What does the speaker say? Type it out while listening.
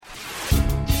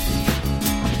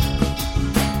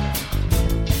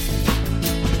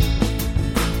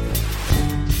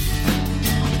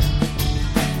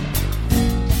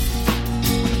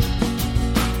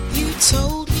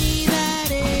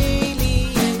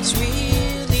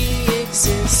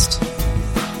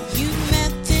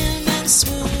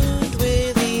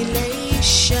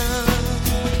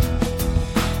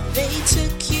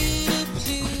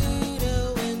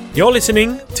You're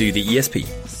listening to the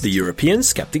ESP, the European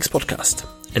Skeptics Podcast,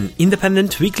 an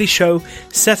independent weekly show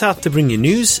set out to bring you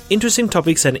news, interesting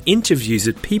topics and interviews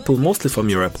with people mostly from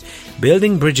Europe,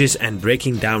 building bridges and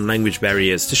breaking down language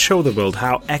barriers to show the world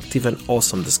how active and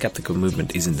awesome the skeptical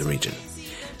movement is in the region.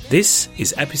 This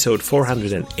is episode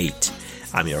 408.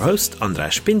 I'm your host,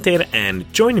 András Pintér,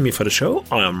 and joining me for the show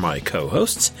are my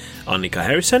co-hosts, Annika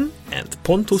Harrison and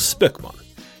Pontus Böckman.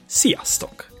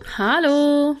 Sziasztok!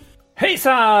 Hello!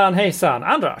 Hejsan,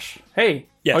 András. Hey,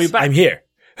 yes, are you back? I'm here.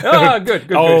 Oh,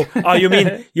 good.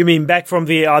 You mean back from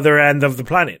the other end of the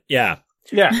planet? Yeah.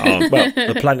 Yeah. Well,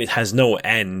 the planet has no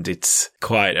end. It's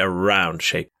quite a round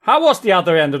shape. How was the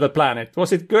other end of the planet?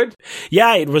 Was it good?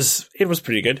 Yeah, it was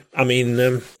pretty good. I mean,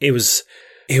 it was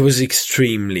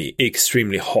extremely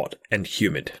hot and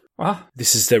humid. Wow.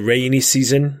 This is the rainy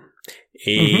season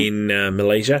in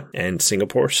Malaysia and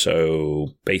Singapore, so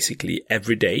basically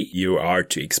every day you are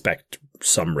to expect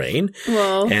some rain.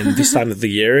 Whoa. And this time of the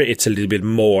year it's a little bit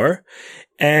more,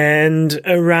 and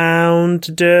around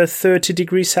the 30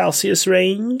 degrees Celsius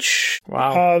range.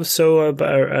 Wow.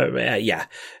 Yeah,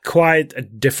 quite a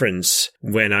difference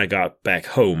when I got back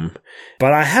home.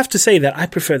 But I have to say that I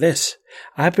prefer this.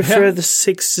 I prefer the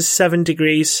 6 to 7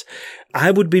 degrees. I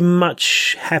would be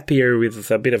much happier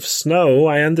with a bit of snow.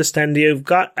 I understand you've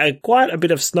got quite a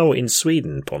bit of snow in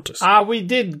Sweden, Pontus. We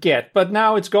did get, but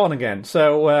now it's gone again.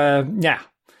 So, yeah.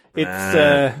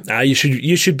 It's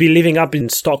you should be living up in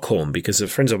Stockholm, because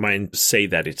friends of mine say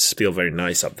that it's still very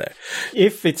nice up there.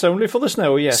 If it's only for the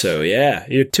snow, yes. So yeah,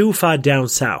 you're too far down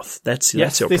south. That's your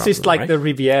problem. This is like right? the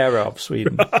Riviera of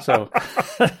Sweden. So,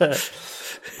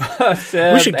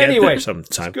 we should get there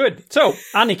sometime. It's good. So,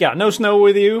 Annika, no snow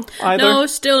with you either? No,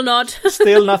 still not.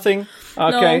 Still nothing.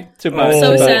 Okay, too bad.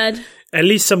 So sad. At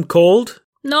least some cold.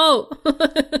 No.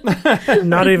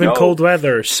 Not even cold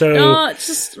weather. So no, it's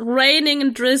just raining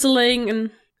and drizzling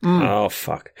and. Oh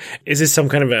fuck! Is this some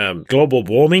kind of global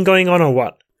warming going on, or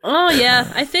what? Oh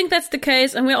yeah, I think that's the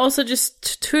case, and we're also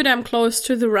just too damn close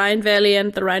to the Rhine Valley,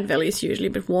 and the Rhine Valley is usually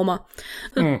a bit warmer.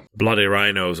 Bloody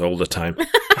rhinos all the time.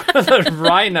 The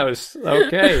rhinos.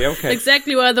 Okay.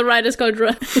 Exactly why the Rhine is called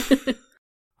Rhine.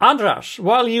 András,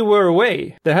 while you were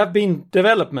away, there have been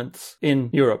developments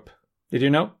in Europe. Did you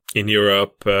know? In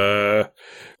Europe,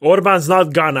 Orban's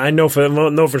not gone. I know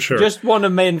for sure. Just want to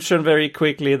mention very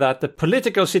quickly that the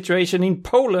political situation in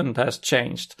Poland has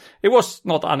changed. It was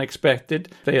not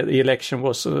unexpected. The election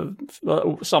was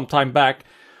some time back.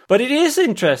 But it is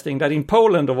interesting that in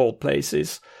Poland, of all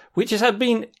places, which has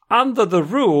been under the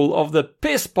rule of the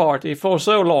PiS party for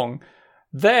so long,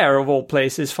 there, of all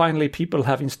places, finally people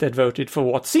have instead voted for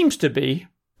what seems to be,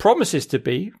 promises to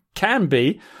be, can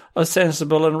be, a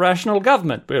sensible and rational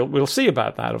government. We'll see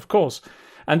about that, of course.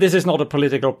 And this is not a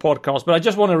political podcast, but I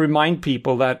just want to remind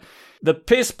people that the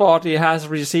PiS party has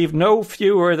received no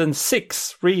fewer than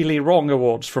 6 really wrong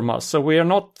awards from us. So we are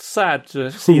not sad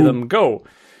to see them go.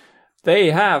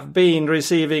 They have been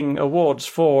receiving awards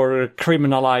for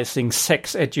criminalizing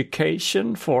sex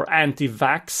education, for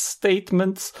anti-vax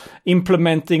statements,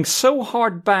 implementing so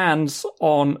hard bans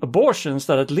on abortions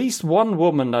that at least one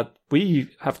woman that we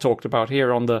have talked about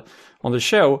here on the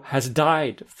show has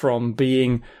died from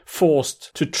being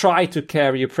forced to try to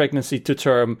carry a pregnancy to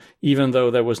term, even though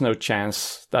there was no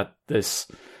chance that this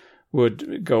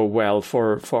would go well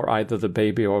for either the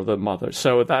baby or the mother.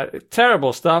 So that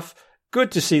terrible stuff.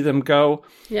 Good to see them go.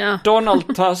 Yeah.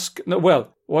 Donald Tusk. No,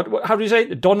 well, what? How do you say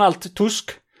it? Donald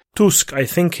Tusk? Tusk, I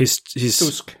think he's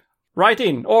Tusk. Write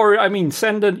in, or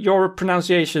send your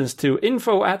pronunciations to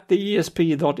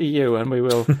info@theesp.eu, and we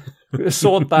will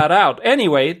sort that out.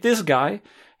 Anyway, this guy,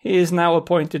 he is now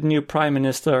appointed new prime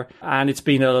minister, and it's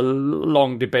been a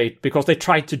long debate because they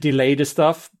tried to delay the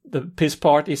stuff. The PiS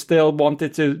party still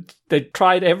wanted to. They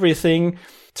tried everything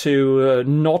to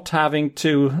not having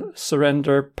to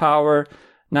surrender power.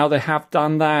 Now they have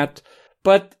done that.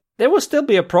 But there will still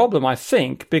be a problem, I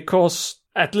think, because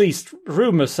at least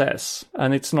rumor says,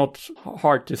 and it's not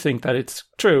hard to think that it's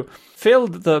true,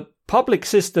 filled the public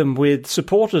system with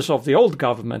supporters of the old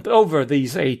government over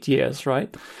these 8 years,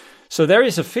 right? So there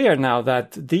is a fear now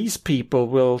that these people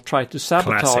will try to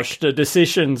sabotage the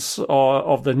decisions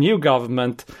of the new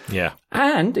government. Yeah.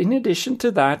 And in addition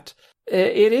to that,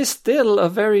 it is still a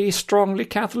very strongly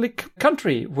Catholic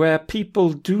country where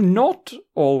people do not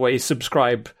always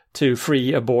subscribe to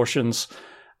free abortions.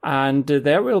 And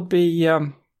there will be,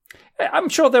 I'm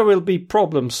sure there will be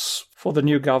problems for the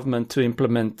new government to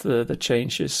implement the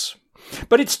changes.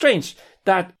 But it's strange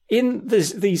that in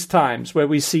these times where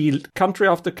we see country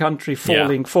after country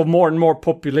falling for more and more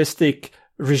populistic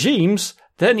regimes,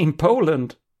 then in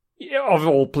Poland, of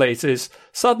all places,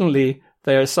 suddenly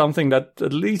there is something that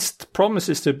at least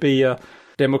promises to be a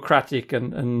democratic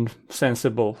and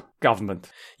sensible government.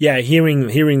 Yeah, hearing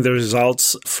the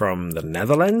results from the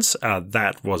Netherlands,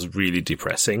 that was really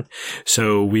depressing.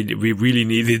 So we really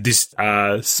needed this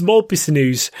small piece of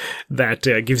news that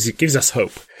gives us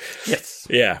hope. Yes.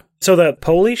 Yeah. So the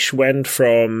Polish went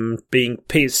from being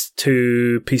pissed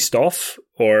to pissed off,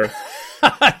 or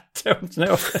I don't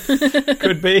know.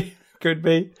 Could be. I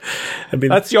mean,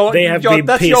 that's your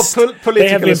political they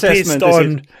have been assessment. Pissed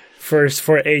on for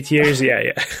 8 years.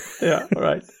 Yeah. Yeah. All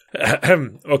right.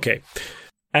 Okay.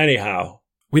 Anyhow,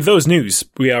 with those news,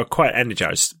 we are quite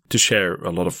energized to share a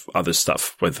lot of other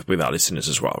stuff with our listeners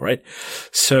as well, right?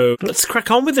 So let's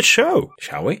crack on with the show,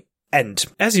 shall we? And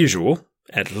as usual,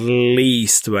 at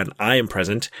least when I am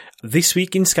present, this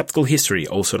week in Skeptical History,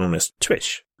 also known as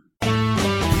Twish.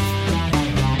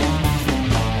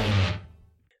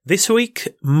 This week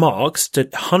marks the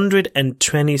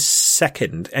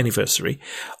 122nd anniversary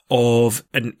of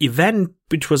an event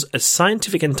which was a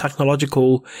scientific and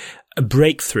technological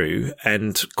breakthrough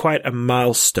and quite a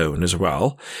milestone as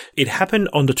well. It happened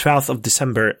on the 12th of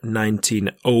December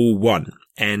 1901,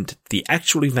 and the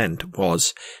actual event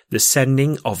was the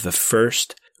sending of the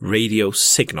first radio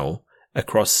signal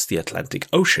across the Atlantic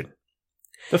Ocean.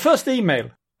 The first email.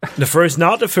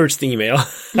 Not the first email.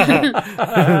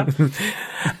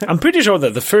 I'm pretty sure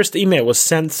that the first email was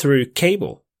sent through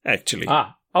cable, actually.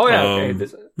 Oh yeah, okay.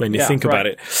 When you think about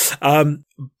it.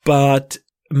 But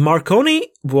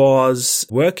Marconi was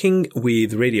working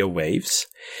with radio waves,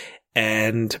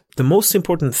 and the most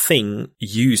important thing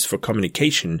used for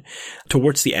communication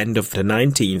towards the end of the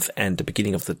 19th and the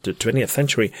beginning of the 20th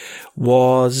century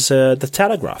was the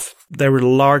telegraph. There were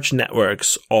large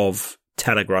networks of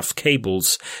telegraph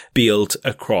cables built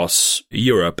across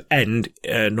Europe and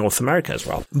North America as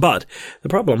well. But the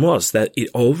problem was that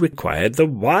it all required the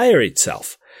wire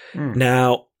itself.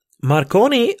 Now,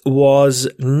 Marconi was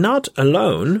not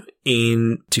alone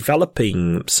in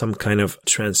developing some kind of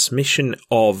transmission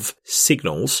of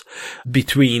signals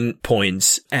between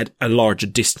points at a larger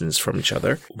distance from each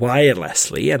other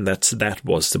wirelessly, and that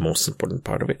was the most important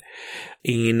part of it.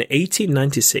 In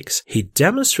 1896, he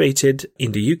demonstrated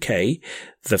in the UK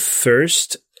the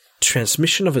first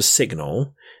transmission of a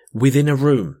signal within a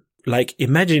room. Like,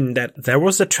 imagine that there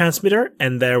was a transmitter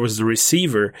and there was the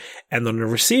receiver, and on the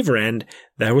receiver end,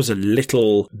 there was a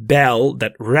little bell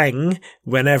that rang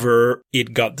whenever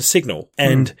it got the signal.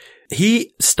 And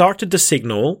he started the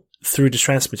signal through the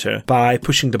transmitter by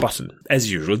pushing the button,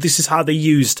 as usual. This is how they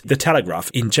used the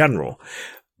telegraph in general.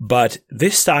 But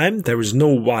this time, there was no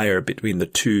wire between the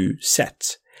two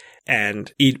sets,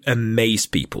 and it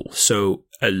amazed people. So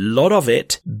a lot of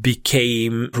it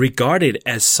became regarded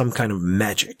as some kind of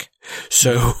magic.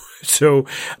 So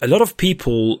a lot of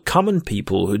people, common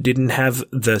people who didn't have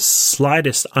the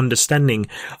slightest understanding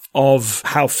of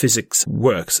how physics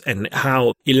works and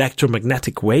how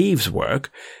electromagnetic waves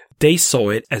work, they saw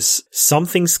it as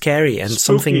something scary and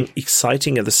something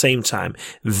exciting at the same time.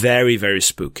 Very, very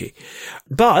spooky.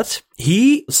 But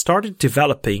he started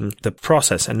developing the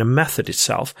process and the method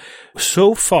itself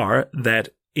so far that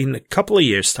in a couple of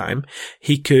years' time,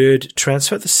 he could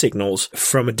transfer the signals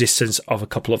from a distance of a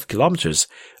couple of kilometers.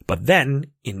 But then,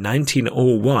 in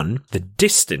 1901, the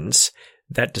distance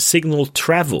that the signal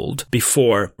traveled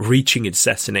before reaching its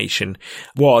destination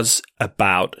was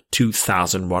about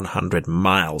 2,100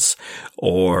 miles,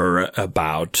 or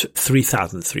about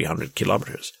 3,300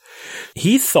 kilometers.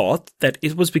 He thought that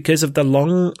it was because of the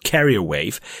long carrier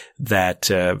wave that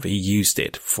he used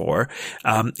it for.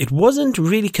 It wasn't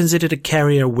really considered a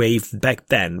carrier wave back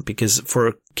then, because for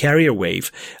a carrier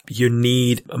wave, you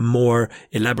need a more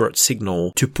elaborate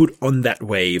signal to put on that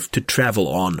wave to travel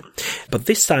on. But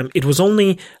this time, it was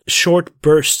only short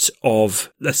bursts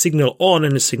of a signal on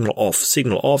and a signal off,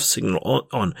 signal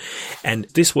on. And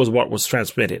this was what was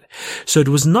transmitted. So it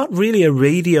was not really a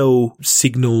radio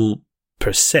signal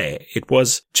per se. It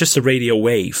was just a radio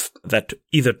wave that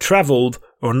either traveled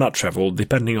or not traveled,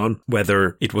 depending on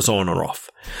whether it was on or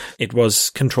off. It was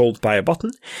controlled by a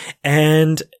button,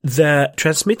 and the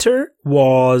transmitter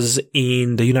was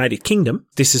in the United Kingdom.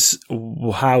 This is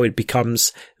how it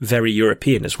becomes very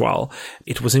European as well.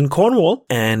 It was in Cornwall,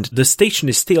 and the station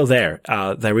is still there.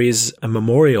 There is a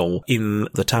memorial in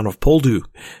the town of Poldhu.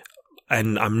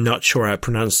 And I'm not sure I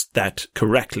pronounced that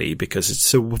correctly, because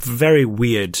it's a very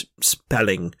weird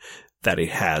spelling that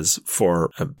it has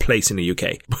for a place in the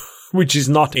UK. which is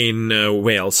not in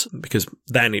Wales, because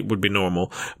then it would be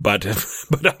normal. But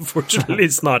unfortunately,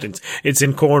 it's not. It's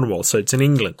in Cornwall, so it's in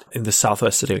England, in the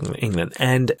southwest of England.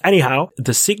 And anyhow,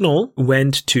 the signal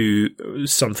went to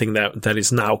something that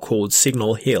is now called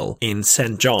Signal Hill in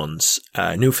St. John's,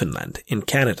 Newfoundland, in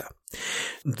Canada.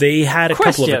 They had a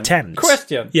couple of attempts.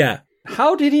 Question. Yeah.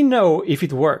 How did he know if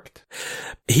it worked?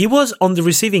 He was on the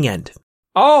receiving end.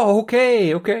 Oh, okay.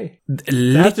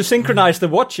 You have to synchronize the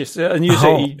watches, and you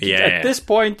say, at this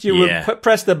point, you will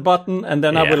press the button, and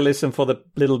then I will listen for the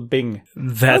little bing.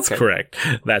 That's correct.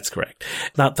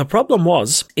 Now, the problem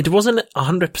was, it wasn't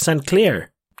 100%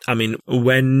 clear. I mean,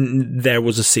 when there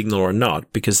was a signal or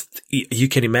not, because you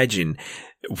can imagine,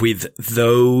 with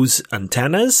those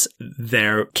antennas,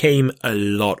 there came a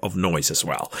lot of noise as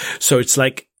well. So it's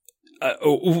like,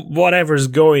 whatever's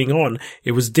going on,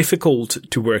 it was difficult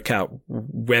to work out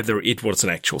whether it was an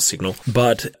actual signal.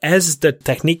 But as the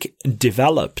technique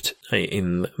developed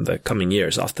in the coming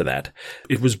years after that,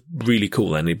 it was really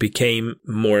cool, and it became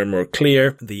more and more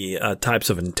clear. The types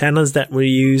of antennas that were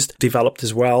used developed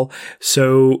as well.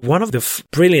 So one of the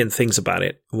brilliant things about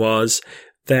it was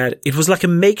that it was like a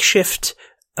makeshift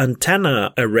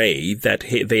antenna array that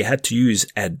they had to use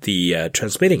at the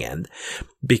transmitting end,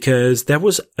 because there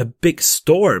was a big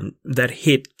storm that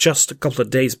hit just a couple of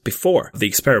days before the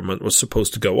experiment was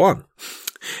supposed to go on.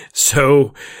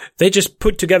 So they just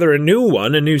put together a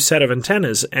new set of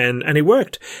antennas, and it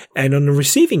worked. And on the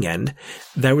receiving end,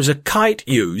 there was a kite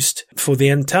used for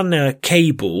the antenna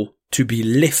cable to be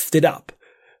lifted up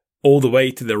all the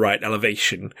way to the right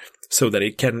elevation, so that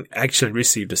it can actually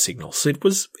receive the signal. So it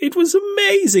was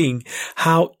amazing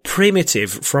how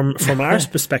primitive, from our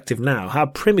perspective now, how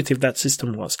primitive that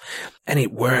system was. And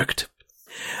it worked.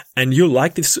 And you'll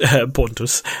like this,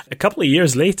 Pontus. A couple of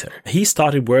years later, he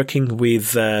started working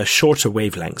with shorter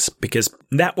wavelengths, because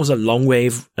that was a long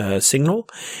wave signal,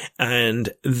 and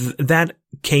that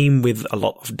came with a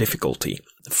lot of difficulty.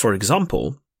 For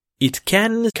example, it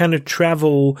can kind of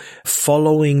travel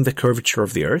following the curvature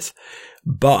of the Earth,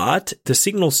 but the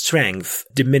signal strength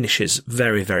diminishes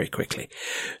very, very quickly.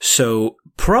 So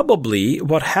probably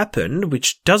what happened,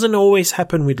 which doesn't always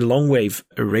happen with long wave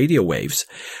radio waves,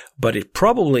 but it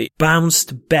probably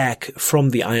bounced back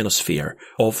from the ionosphere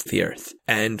of the Earth.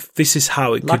 And this is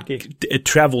how it could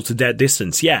travel to that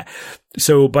distance. Yeah.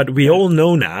 So, but we all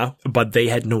know now, but they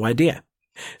had no idea.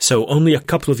 So only a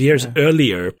couple of years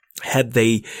earlier, had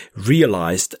they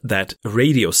realized that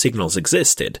radio signals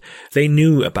existed, they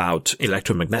knew about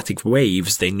electromagnetic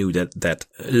waves. They knew that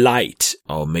light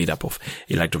are made up of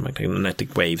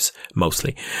electromagnetic waves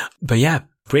mostly. But yeah,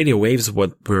 radio waves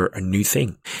were a new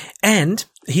thing. And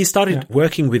he started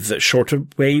working with the shorter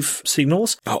wave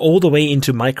signals all the way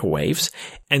into microwaves.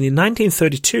 And in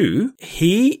 1932,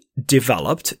 he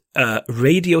developed a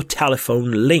radio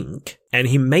telephone link, and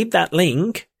he made that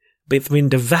link between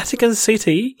the Vatican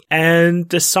City and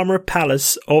the summer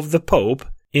palace of the Pope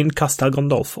in Castel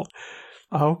Gandolfo.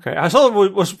 Okay. I thought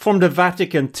it was from the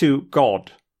Vatican to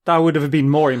God. That would have been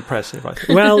more impressive, I think.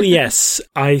 Well, yes.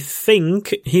 I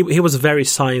think he was very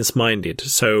science-minded,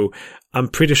 so I'm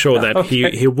pretty sure that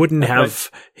he wouldn't have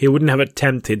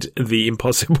attempted the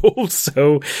impossible.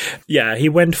 So, yeah, he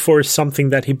went for something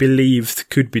that he believed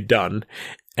could be done,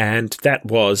 and that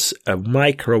was a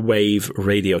microwave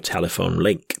radio telephone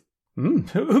link.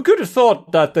 Who could have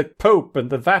thought that the Pope and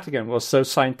the Vatican was so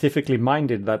scientifically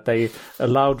minded that they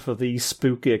allowed for these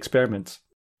spooky experiments?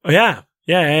 Oh, yeah.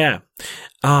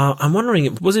 I'm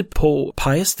wondering, was it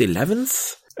Pius XI?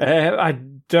 I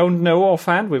don't know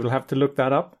offhand. We will have to look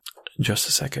that up. Just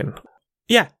a second.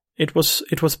 Yeah, it was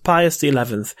Pius XI.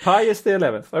 Pius XI.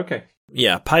 Okay.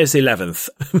 Yeah, Pius XI,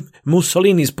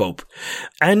 Mussolini's Pope,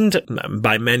 and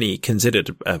by many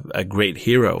considered a great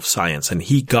hero of science, and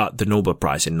he got the Nobel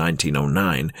Prize in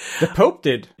 1909. The Pope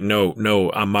did? No,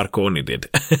 Marconi did.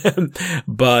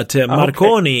 But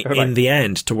Marconi, in the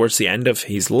end, towards the end of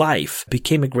his life,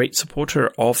 became a great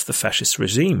supporter of the fascist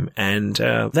regime, and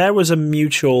there was a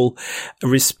mutual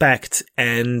respect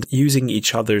and using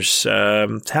each other's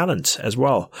talents as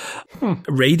well.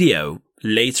 Radio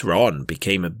later on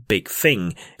became a big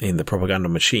thing in the propaganda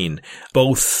machine,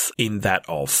 both in that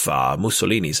of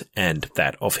Mussolini's and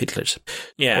that of Hitler's.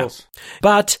 Yeah.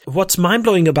 But what's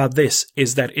mind-blowing about this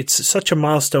is that it's such a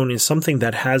milestone in something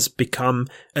that has become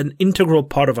an integral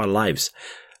part of our lives.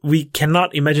 We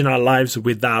cannot imagine our lives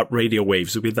without radio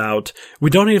waves, we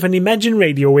don't even imagine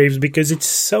radio waves because it's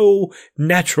so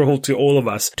natural to all of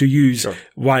us to use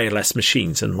wireless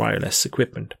machines and wireless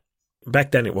equipment. Back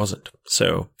then it wasn't.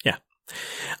 So, yeah.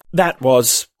 That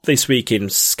was this week in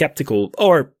skeptical,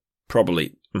 or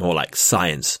probably more like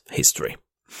science history.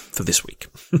 for this week.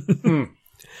 The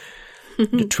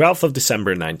 12th of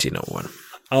December 1901.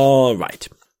 All right.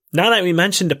 Now that we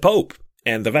mentioned the Pope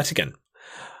and the Vatican,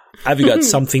 have you got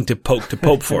something to poke the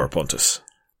Pope for, Pontus?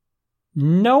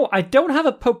 No, I don't have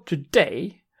a Pope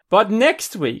today, but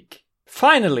next week,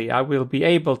 finally, I will be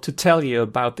able to tell you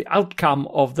about the outcome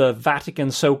of the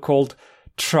Vatican so-called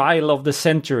trial of the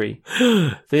century.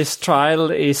 This trial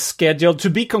is scheduled to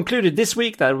be concluded this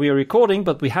week that we are recording,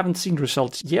 but we haven't seen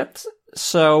results yet.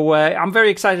 So I'm very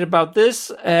excited about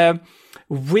this.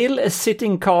 Will a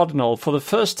sitting cardinal, for the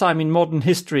first time in modern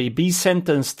history, be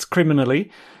sentenced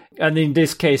criminally? And in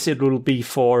this case, it will be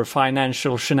for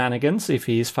financial shenanigans if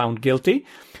he is found guilty.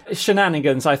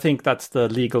 Shenanigans, I think that's the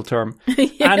legal term.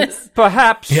 Yes. And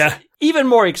perhaps, even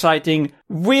more exciting,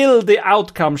 will the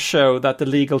outcome show that the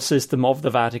legal system of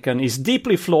the Vatican is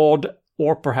deeply flawed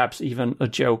or perhaps even a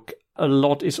joke? A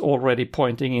lot is already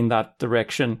pointing in that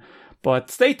direction.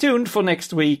 But stay tuned for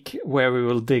next week where we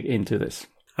will dig into this.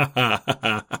 And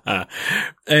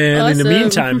in the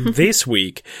meantime, this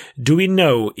week, do we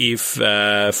know if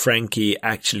Frankie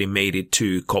actually made it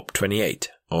to COP28?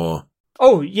 Or?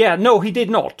 Oh, yeah, no, he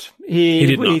did not.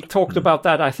 He We talked about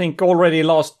that, I think, already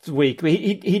last week.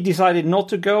 He decided not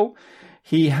to go.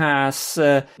 He has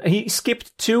he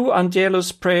skipped 2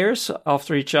 Angelus prayers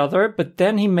after each other, but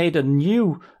then he made a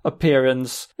new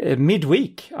appearance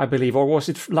midweek, I believe, or was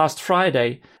it last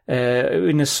Friday,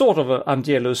 in a sort of a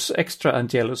extra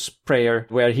Angelus prayer,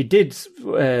 where he did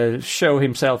show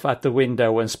himself at the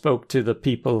window and spoke to the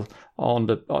people on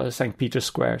the St. Peter's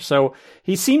Square. So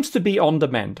he seems to be on the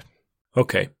mend.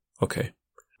 Okay.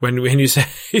 When you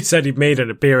said he made an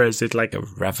appearance, it's like a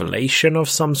revelation of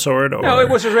some sort? Or no, it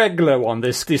was a regular one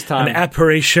this time. An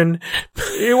apparition?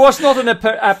 It was not an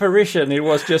apparition, it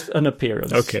was just an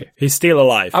appearance. Okay, he's still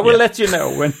alive. I will let you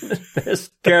know when there's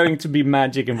going to be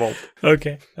magic involved.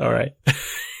 Okay, all right.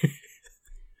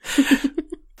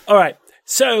 All right,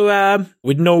 so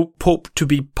with no Pope to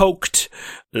be poked,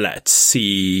 let's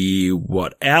see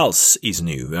what else is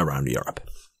new around Europe.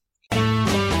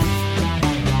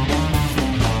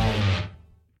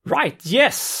 Right,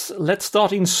 yes. Let's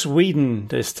start in Sweden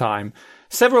this time.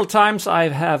 Several times I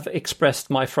have expressed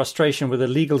my frustration with the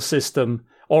legal system,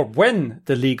 or when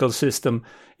the legal system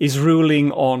is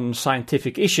ruling on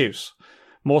scientific issues.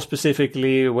 More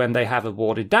specifically, when they have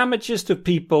awarded damages to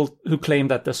people who claim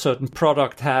that a certain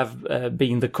product have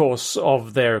been the cause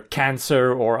of their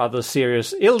cancer or other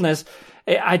serious illness.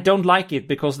 I don't like it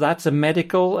because that's a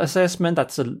medical assessment,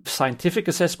 that's a scientific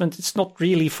assessment. It's not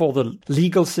really for the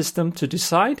legal system to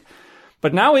decide.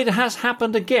 But now it has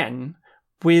happened again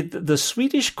with the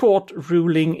Swedish court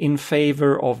ruling in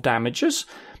favor of damages.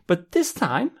 But this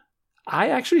time, I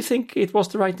actually think it was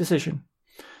the right decision.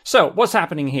 So, what's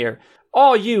happening here?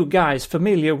 Are you guys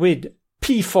familiar with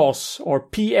PFOS or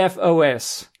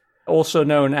PFOS, also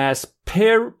known as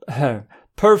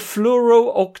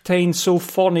perfluorooctane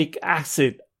sulfonic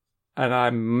acid? And I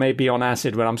may be on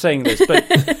acid when I'm saying this, but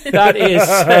that is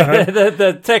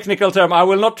the technical term. I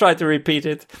will not try to repeat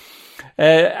it.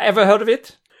 Ever heard of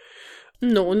it?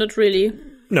 No, not really.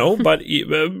 No, but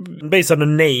based on the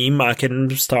name, I can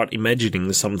start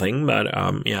imagining something. But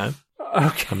yeah,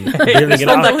 okay. I'm building it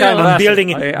up. I'm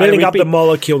building up the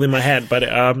molecule in my head. But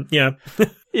yeah.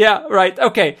 Yeah, right.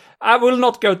 Okay. I will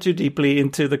not go too deeply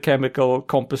into the chemical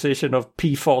composition of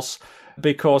PFOS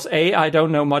because A, I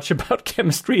don't know much about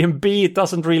chemistry, and B, it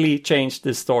doesn't really change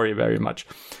this story very much.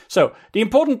 So the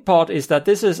important part is that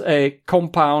this is a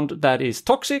compound that is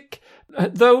toxic,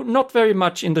 though not very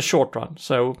much in the short run.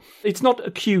 So it's not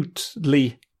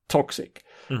acutely toxic.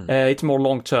 It's more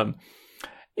long-term.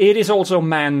 It is also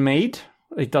man-made.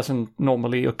 It doesn't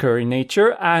normally occur in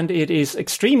nature, and it is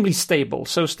extremely stable,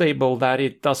 so stable that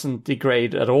it doesn't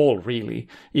degrade at all, really.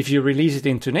 If you release it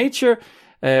into nature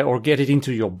or get it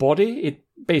into your body, it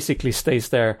basically stays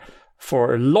there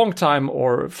for a long time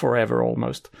or forever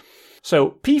almost.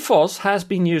 So PFOS has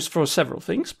been used for several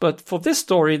things, but for this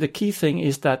story, the key thing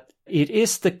is that it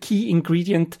is the key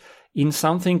ingredient in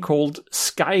something called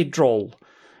Skydrol,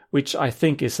 which I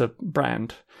think is a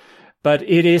brand. But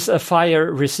it is a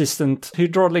fire-resistant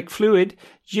hydraulic fluid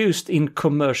used in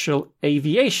commercial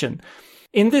aviation.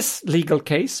 In this legal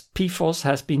case, PFOS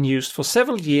has been used for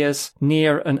several years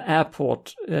near an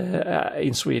airport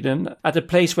in Sweden, at a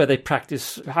place where they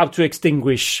practice how to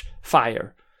extinguish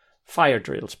fire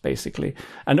drills, basically.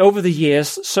 And over the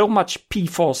years, so much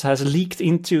PFOS has leaked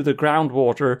into the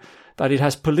groundwater that it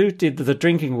has polluted the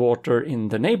drinking water in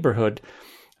the neighborhood.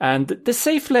 And the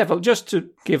safe level, just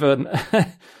to give an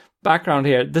background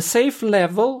here, the safe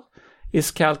level is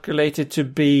calculated to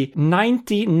be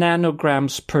 90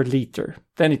 nanograms per liter.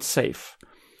 Then it's safe.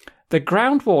 The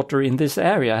groundwater in this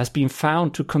area has been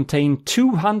found to contain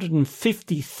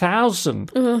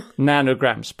 250,000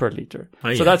 nanograms per liter.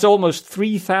 So that's almost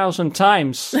 3,000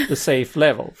 times the safe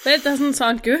level. That doesn't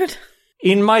sound good.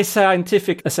 In my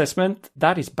scientific assessment,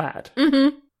 that is bad.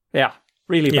 Mm-hmm. Yeah,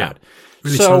 really bad.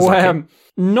 Really so,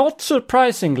 not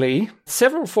surprisingly,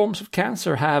 several forms of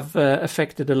cancer have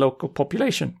affected the local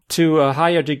population to a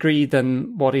higher degree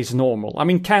than what is normal. I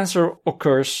mean, cancer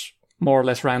occurs more or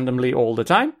less randomly all the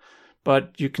time,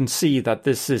 but you can see that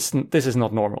this is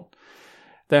not normal.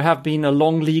 There have been a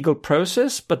long legal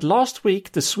process, but last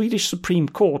week the Swedish Supreme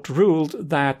Court ruled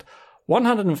that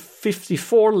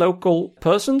 154 local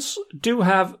persons do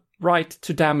have right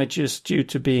to damages due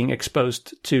to being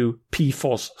exposed to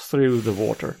PFOS through the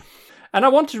water. And I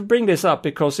wanted to bring this up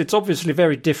because it's obviously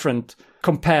very different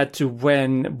compared to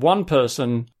when one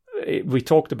person, we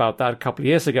talked about that a couple of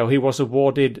years ago, he was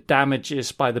awarded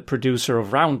damages by the producer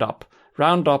of Roundup.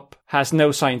 Roundup has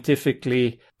no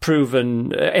scientifically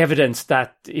proven evidence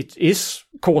that it is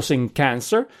causing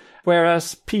cancer,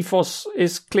 whereas PFOS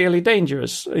is clearly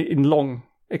dangerous in long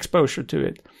exposure to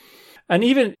it. And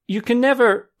even you can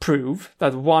never prove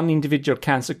that one individual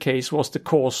cancer case was the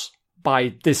cause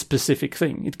by this specific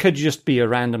thing. It could just be a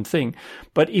random thing.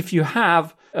 But if you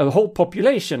have a whole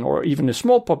population or even a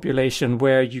small population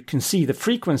where you can see the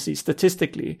frequency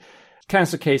statistically,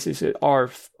 cancer cases are,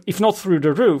 if not through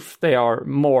the roof, they are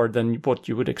more than what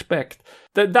you would expect.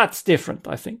 That's different,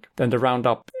 I think, than the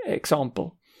Roundup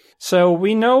example. So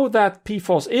we know that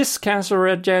PFOS is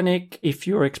cancerogenic if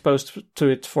you're exposed to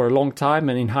it for a long time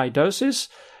and in high doses.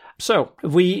 So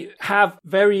we have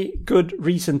very good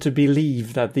reason to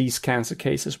believe that these cancer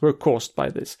cases were caused by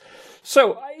this.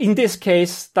 So in this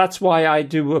case, that's why I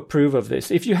do approve of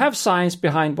this. If you have science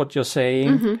behind what you're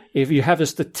saying, if you have a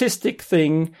statistic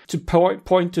thing to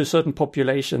point to a certain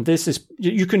population,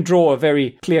 you can draw a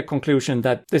very clear conclusion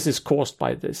that this is caused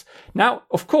by this. Now,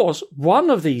 of course,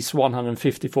 one of these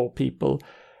 154 people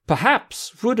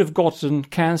perhaps would have gotten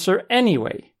cancer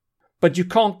anyway. But you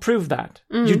can't prove that.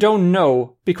 You don't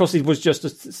know because it was just a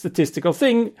statistical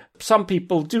thing. Some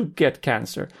people do get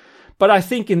cancer. But I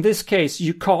think in this case,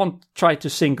 you can't try to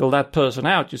single that person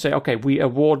out. You say, okay, we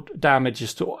award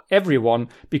damages to everyone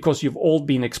because you've all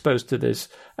been exposed to this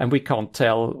and we can't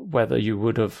tell whether you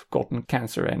would have gotten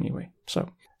cancer anyway. So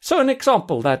an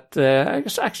example that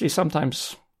actually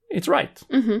sometimes it's right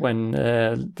when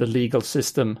the legal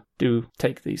system do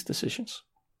take these decisions.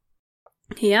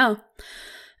 Yeah.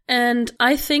 And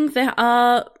I think there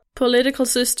are political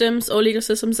systems or legal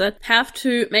systems that have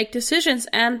to make decisions.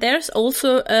 And there's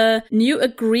also a new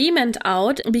agreement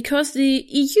out because the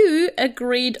EU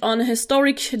agreed on a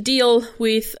historic deal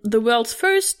with the world's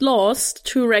first laws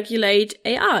to regulate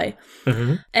AI.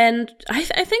 And I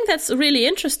think that's really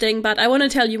interesting, but I want to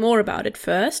tell you more about it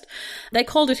first. They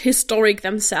called it historic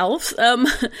themselves.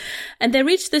 And they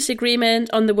reached this agreement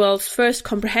on the world's first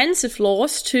comprehensive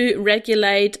laws to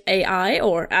regulate AI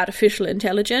or artificial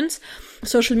intelligence,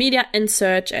 social media and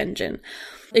search engine.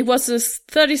 It was a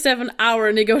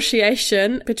 37-hour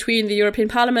negotiation between the European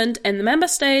Parliament and the member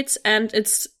states, and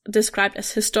it's described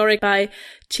as historic by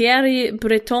Thierry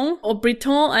Breton, or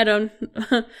Breton,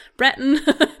 Breton,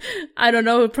 I don't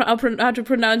know how to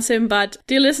pronounce him, but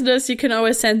dear listeners, you can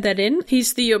always send that in.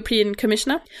 He's the European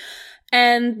Commissioner.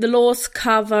 And the laws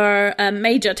cover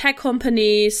major tech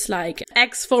companies like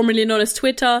X, formerly known as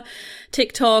Twitter,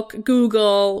 TikTok,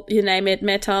 Google, you name it,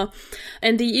 Meta.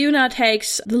 And the EU now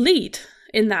takes the lead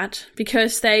in that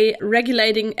because they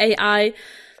regulating AI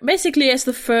basically as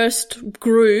the first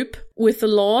group with the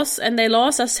laws, and their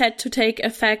laws are set to take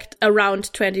effect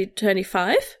around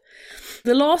 2025.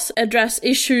 The laws address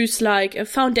issues like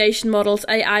foundation models,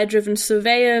 AI-driven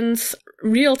surveillance,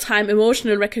 real-time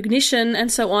emotional recognition,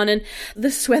 and so on. And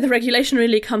this is where the regulation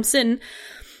really comes in,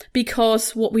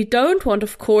 because what we don't want,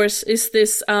 of course, is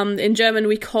this, in German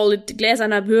we call it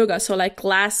gläserner Bürger, so like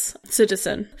glass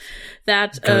citizen.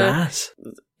 That glass?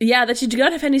 That you do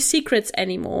not have any secrets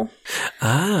anymore.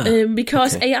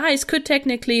 Because AIs could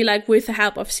technically, like with the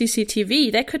help of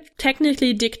CCTV, they could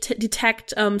technically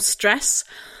detect stress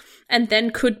and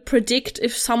then could predict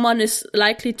if someone is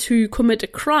likely to commit a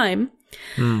crime.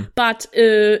 But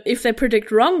if they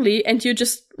predict wrongly and you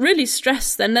just really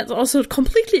stress, then that's also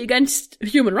completely against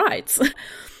human rights.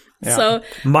 Yeah. So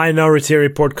Minority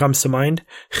Report comes to mind.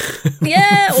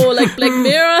 yeah, or like Black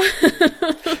Mirror.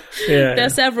 Yeah, There are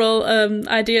several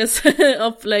ideas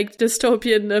of like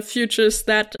dystopian futures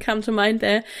that come to mind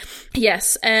there.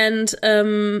 Yes, and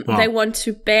they want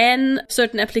to ban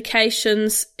certain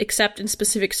applications except in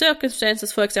specific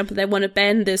circumstances. For example, they want to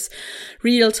ban this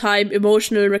real-time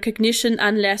emotional recognition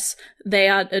unless they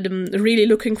are really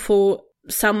looking for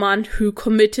someone who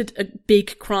committed a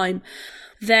big crime.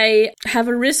 They have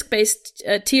a risk-based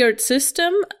tiered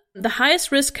system. The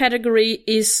highest risk category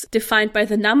is defined by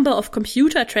the number of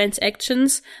computer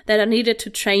transactions that are needed to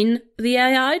train the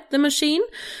AI, the machine,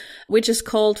 which is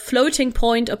called floating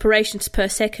point operations per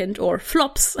second, or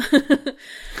FLOPS.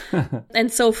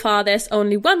 And so far there's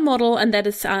only one model, and that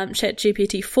is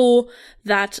ChatGPT-4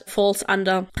 that falls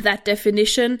under that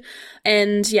definition.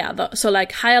 And yeah, so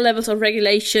like higher levels of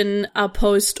regulation are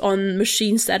posed on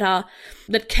machines that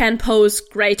can pose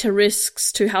greater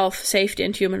risks to health, safety,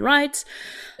 and human rights.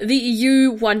 The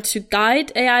EU want to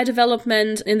guide AI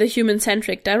development in the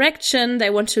human-centric direction.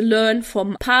 They want to learn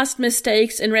from past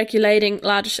mistakes in regulating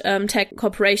large tech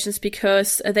corporations,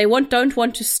 because they don't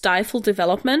want to stifle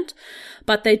development,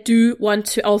 but they do want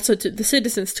to also the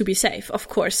citizens to be safe, of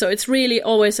course. So it's really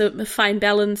always a fine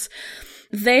balance.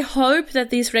 They hope that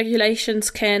these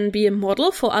regulations can be a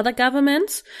model for other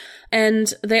governments.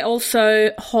 And they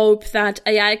also hope that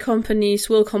AI companies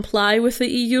will comply with the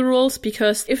EU rules,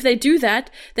 because if they do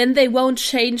that, then they won't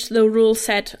change the rule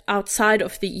set outside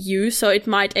of the EU. So it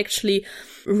might actually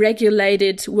regulate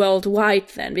it worldwide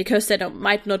then, because they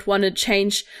might not want to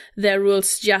change their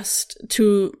rules just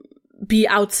to be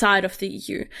outside of the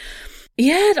EU.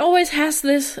 Yeah, it always has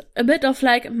this a bit of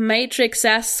like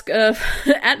Matrix-esque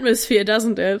atmosphere,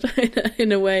 doesn't it?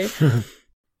 in a way.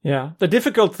 Yeah, the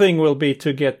difficult thing will be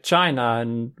to get China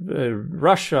and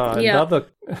Russia and other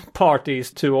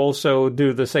parties to also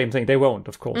do the same thing. They won't,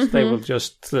 of course. They will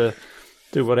just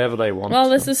do whatever they want. Well,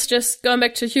 this is just going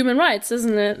back to human rights,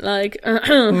 isn't it? Like,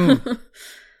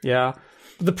 Yeah.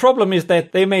 The problem is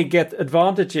that they may get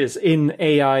advantages in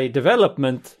AI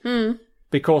development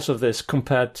because of this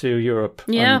compared to Europe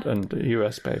and the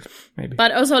US, maybe.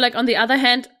 But also, like, on the other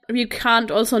hand, you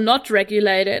can't also not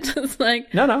regulate it. It's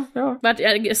like... No. But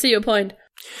I see your point.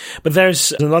 But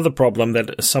there's another problem,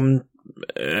 that some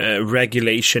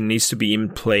regulation needs to be in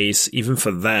place even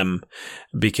for them,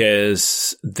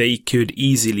 because they could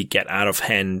easily get out of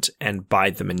hand and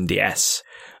bite them in the ass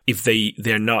if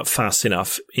they're not fast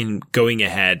enough in going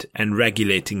ahead and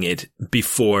regulating it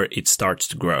before it starts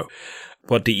to grow.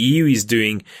 What the EU is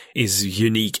doing is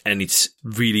unique, and it's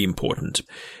really important.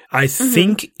 I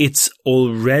think it's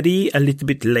already a little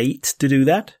bit late to do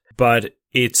that, but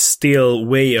it's still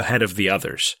way ahead of the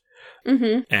others.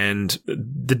 And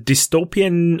the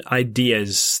dystopian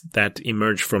ideas that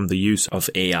emerge from the use of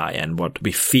AI and what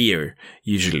we fear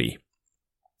usually,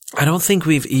 I don't think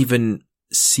we've even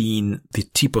seen the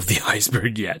tip of the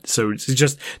iceberg yet. So it's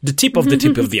just the tip of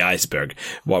the iceberg,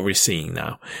 what we're seeing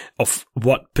now, of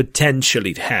what potential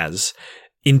it has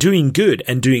in doing good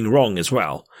and doing wrong as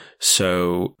well.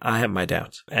 So I have my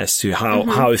doubts as to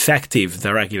how effective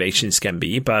the regulations can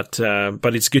be, but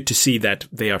it's good to see that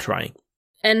they are trying.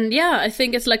 And yeah, I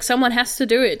think it's like someone has to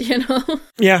do it, you know?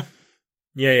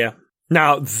 Yeah.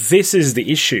 Now, this is the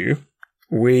issue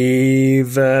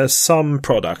with some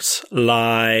products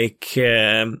like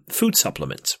food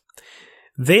supplements.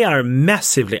 They are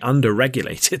massively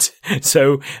under-regulated.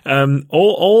 So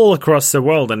all across the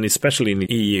world, and especially in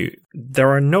the EU, there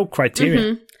are no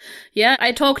criteria. Yeah,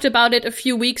 I talked about it a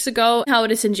few weeks ago, how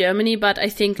it is in Germany, but I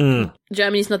think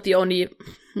Germany is not the only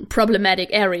problematic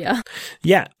area.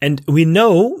 Yeah, and we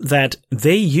know that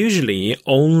they usually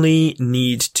only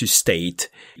need to state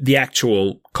the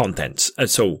actual contents.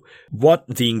 So what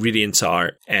the ingredients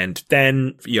are, and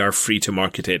then you are free to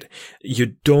market it.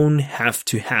 You don't have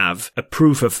to have a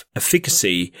proof of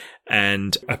efficacy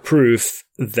and a proof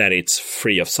that it's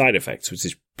free of side effects, which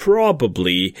is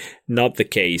probably not the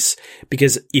case,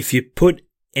 because if you put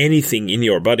anything in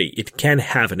your body, it can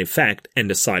have an effect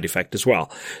and a side effect as well.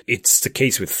 It's the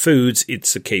case with foods.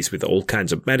 It's the case with all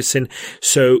kinds of medicine.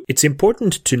 So it's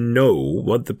important to know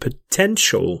what the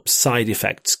potential side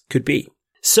effects could be.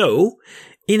 So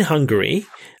in Hungary,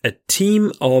 a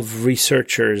team of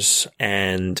researchers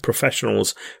and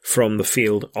professionals from the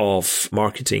field of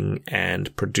marketing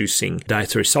and producing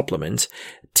dietary supplements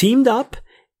teamed up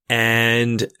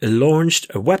and launched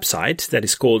a website that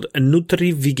is called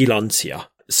NutriVigilancia.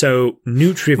 So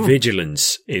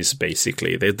nutri-vigilance is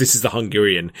basically, this is the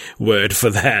Hungarian word for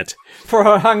that. For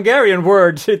a Hungarian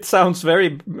word, it sounds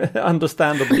very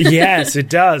understandable. Yes, it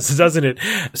does, doesn't it?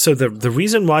 So the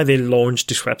reason why they launched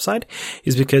this website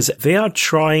is because they are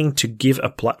trying to give a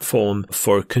platform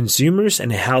for consumers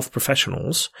and health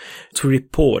professionals to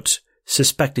report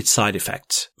suspected side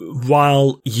effects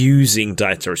while using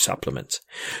dietary supplements.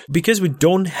 Because we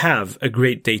don't have a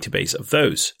great database of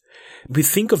those. We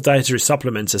think of dietary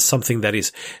supplements as something that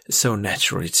is so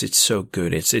natural. It's so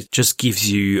good. It just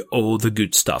gives you all the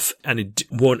good stuff and it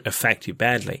won't affect you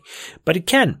badly, but it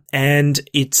can. And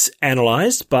it's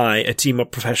analyzed by a team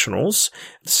of professionals.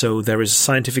 So there is a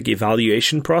scientific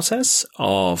evaluation process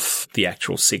of the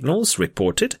actual signals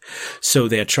reported. So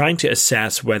they are trying to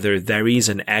assess whether there is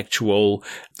an actual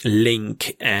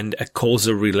link and a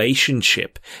causal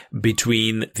relationship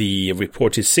between the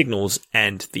reported signals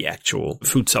and the actual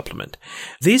food supplement.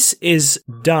 This is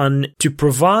done to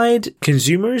provide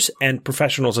consumers and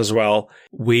professionals as well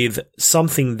with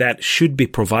something that should be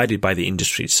provided by the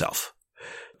industry itself.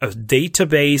 A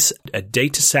database, a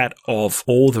data set of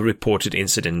all the reported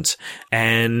incidents,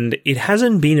 and it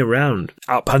hasn't been around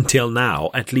up until now,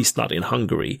 at least not in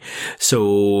Hungary.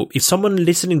 So if someone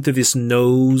listening to this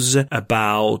knows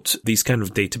about these kind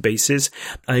of databases,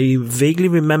 I vaguely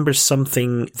remember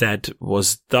something that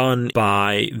was done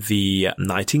by the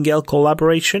Nightingale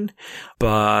collaboration,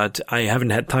 but I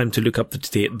haven't had time to look up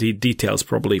the details.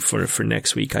 Probably for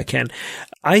next week I can.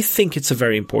 I think it's a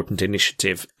very important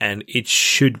initiative and it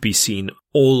should be seen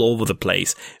all over the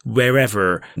place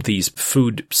wherever these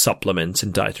food supplements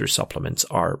and dietary supplements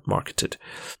are marketed,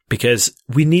 because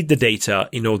we need the data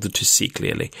in order to see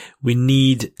clearly. We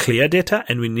need clear data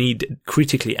and we need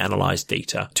critically analyzed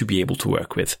data to be able to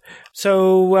work with.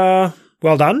 So,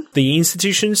 well done. The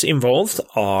institutions involved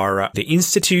are the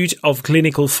Institute of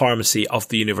Clinical Pharmacy of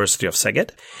the University of Szeged,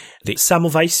 the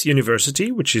Semmelweis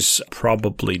University, which is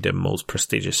probably the most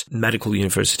prestigious medical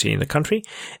university in the country,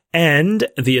 and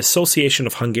the Association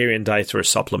of Hungarian Dietary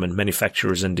Supplement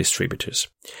Manufacturers and Distributors.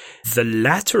 The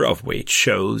latter of which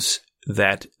shows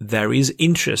that there is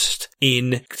interest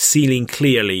in sealing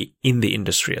clearly in the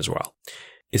industry as well.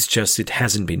 It's just it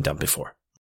hasn't been done before.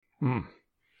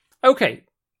 Okay.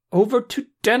 Over to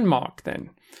Denmark then.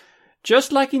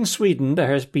 Just like in Sweden,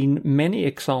 there has been many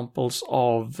examples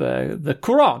of the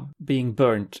Quran being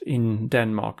burnt in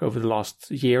Denmark over the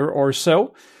last year or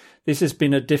so. This has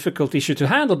been a difficult issue to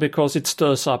handle because it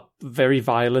stirs up very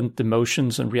violent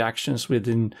emotions and reactions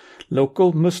within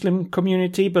local Muslim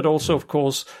community, but also, of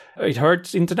course, it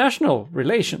hurts international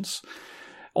relations.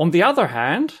 On the other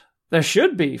hand, there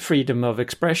should be freedom of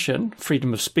expression,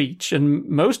 freedom of speech, and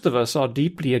most of us are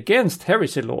deeply against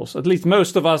heresy laws, at least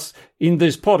most of us in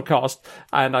this podcast,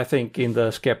 and I think in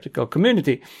the skeptical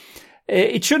community.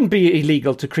 It shouldn't be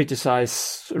illegal to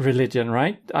criticize religion,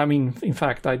 right? I mean, in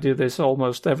fact, I do this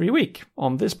almost every week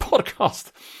on this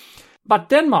podcast. But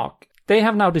Denmark, they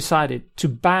have now decided to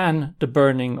ban the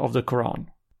burning of the Quran.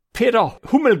 Peter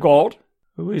Hummelgaard,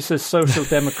 who is a social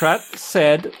democrat,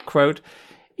 said, quote,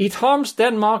 "It harms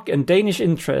Denmark and Danish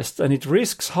interests, and it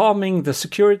risks harming the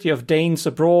security of Danes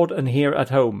abroad and here at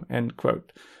home," end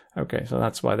quote. Okay, so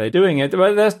that's why they're doing it.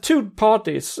 Well, there's two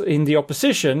parties in the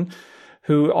opposition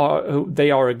who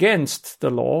are against the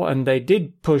law, and they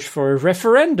did push for a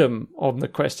referendum on the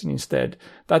question instead.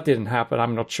 That didn't happen.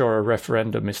 I'm not sure a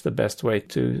referendum is the best way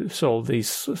to solve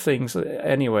these things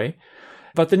anyway.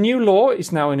 But the new law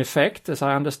is now in effect, as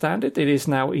I understand it. It is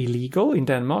now illegal in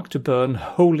Denmark to burn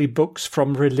holy books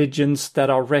from religions that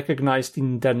are recognized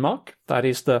in Denmark. That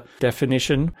is the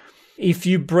definition. If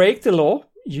you break the law,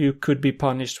 you could be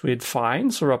punished with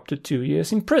fines or up to 2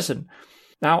 years in prison.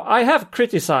 Now, I have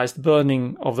criticized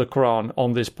burning of the Quran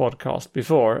on this podcast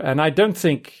before, and I don't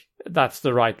think that's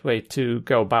the right way to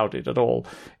go about it at all.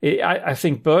 I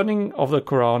think burning of the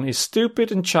Quran is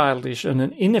stupid and childish and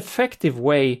an ineffective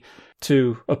way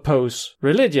to oppose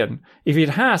religion. If it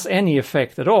has any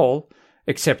effect at all,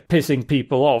 except pissing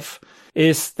people off,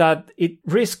 is that it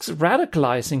risks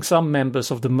radicalizing some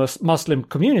members of the Muslim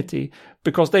community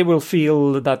because they will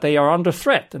feel that they are under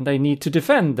threat and they need to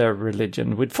defend their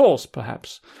religion with force,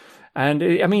 perhaps. And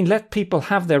I mean, let people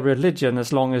have their religion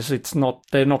as long as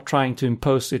they're not trying to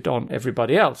impose it on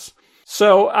everybody else.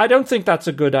 So I don't think that's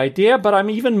a good idea, but I'm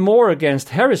even more against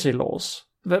heresy laws.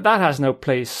 That has no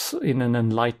place in an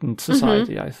enlightened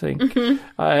society, I think.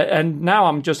 And now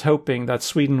I'm just hoping that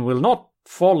Sweden will not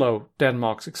follow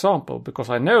Denmark's example, because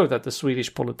I know that the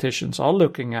Swedish politicians are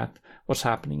looking at what's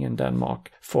happening in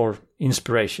Denmark for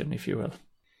inspiration, if you will.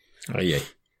 Oh, yeah.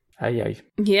 Aye, aye.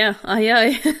 Yeah,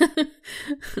 aye.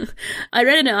 I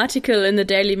read an article in the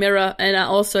Daily Mirror and I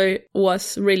also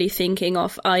was really thinking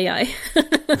of aye.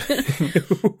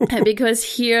 Because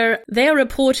here they're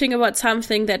reporting about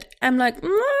something that I'm like,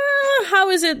 how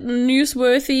is it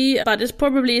newsworthy? But it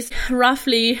probably is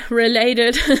roughly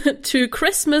related to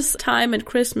Christmas time and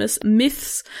Christmas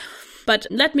myths. But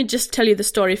let me just tell you the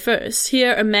story first.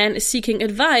 Here, a man is seeking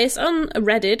advice on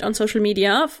Reddit, on social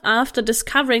media, after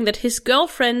discovering that his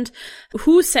girlfriend,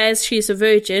 who says she's a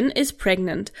virgin, is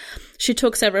pregnant. She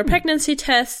took several pregnancy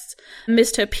tests,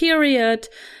 missed her period,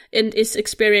 and is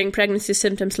experiencing pregnancy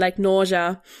symptoms like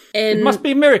nausea. And it must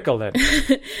be a miracle then.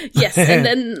 Yes, and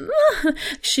then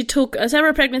she took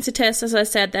several pregnancy tests, as I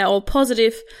said, they're all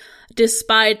positive.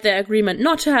 Despite their agreement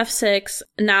not to have sex,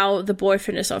 now the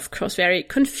boyfriend is, of course, very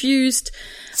confused.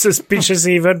 Suspicious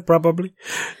even, probably.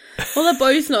 Well, they're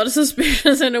both not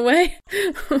suspicious in a way.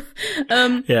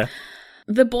 Yeah.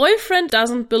 The boyfriend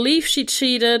doesn't believe she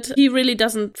cheated. He really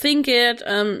doesn't think it.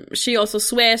 She also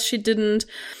swears she didn't.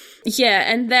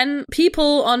 Yeah, and then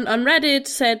people on Reddit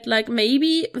said, like,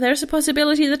 maybe there's a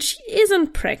possibility that she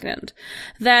isn't pregnant.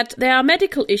 That there are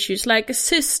medical issues, like a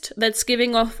cyst that's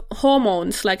giving off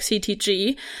hormones, like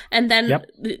CTG. And then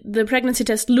the pregnancy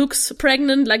test looks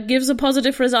pregnant, like gives a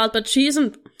positive result, but she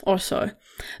isn't also.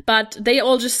 But they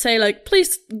all just say, like,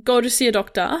 please go to see a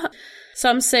doctor.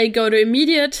 Some say go to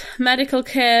immediate medical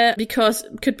care because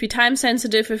it could be time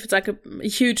sensitive if it's like a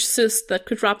huge cyst that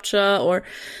could rupture or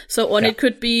so on. Yeah. It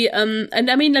could be, and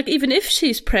I mean, like, even if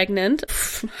she's pregnant,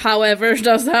 however it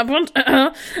does happen,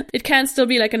 it can still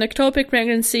be like an ectopic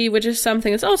pregnancy, which is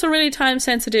something that's also really time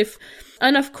sensitive.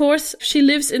 And of course, she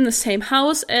lives in the same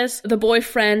house as the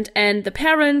boyfriend and the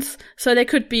parents. So there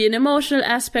could be an emotional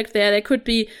aspect there. There could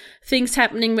be things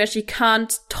happening where she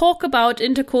can't talk about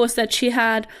intercourse that she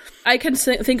had. I can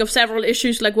think of several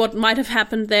issues, like what might have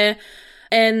happened there.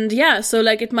 And yeah, so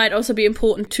like it might also be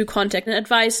important to contact an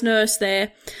advice nurse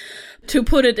there. To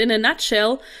put it in a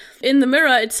nutshell, in the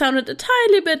Mirror, it sounded a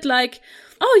tiny bit like,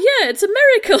 oh yeah, it's a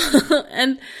miracle.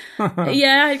 And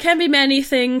yeah, it can be many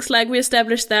things, like we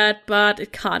established that, but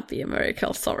it can't be a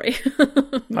miracle, sorry.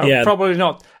 No, yeah. Probably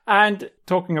not. And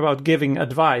talking about giving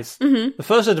advice, the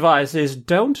first advice is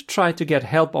don't try to get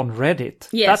help on Reddit.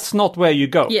 Yes. That's not where you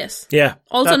go. Yes. Yeah.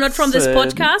 Also not from this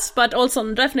podcast, but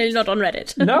also definitely not on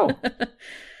Reddit. No.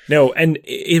 No, and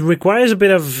it requires a bit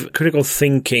of critical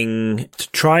thinking to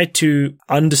try to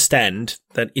understand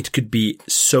that it could be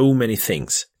so many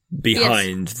things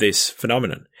behind this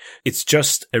phenomenon. It's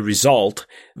just a result,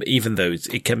 even though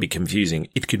it can be confusing,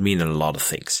 it could mean a lot of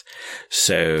things.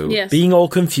 So being all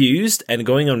confused and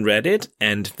going on Reddit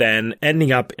and then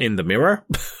ending up in the Mirror,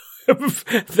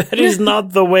 that is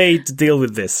not the way to deal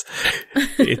with this.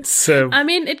 It's I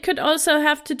mean, it could also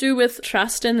have to do with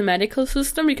trust in the medical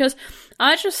system, because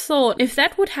I just thought if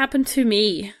that would happen to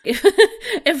me,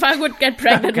 if I would get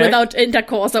pregnant without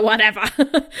intercourse or whatever,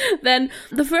 then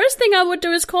the first thing I would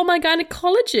do is call my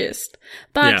gynecologist.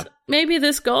 But maybe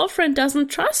this girlfriend doesn't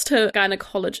trust her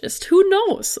gynecologist. Who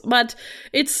knows? But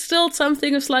it's still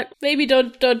something that's like, maybe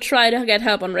don't try to get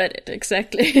help on Reddit.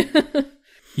 Exactly.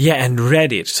 Yeah, and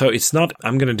Reddit. So it's not,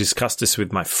 I'm going to discuss this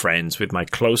with my friends, with my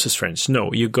closest friends.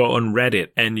 No, you go on Reddit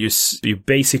and you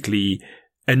basically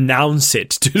announce it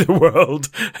to the world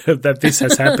that this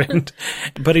has happened.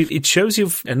 But it shows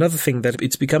you another thing, that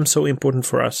it's become so important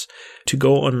for us to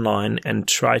go online and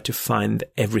try to find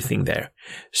everything there.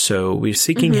 So we're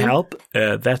seeking help.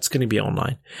 That's going to be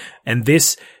online. And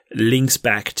this links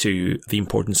back to the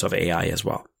importance of AI as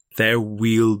well. There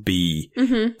will be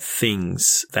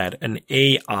things that an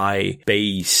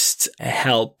AI-based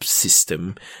help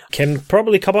system can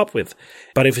probably come up with.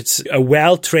 But if it's a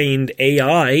well-trained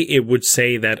AI, it would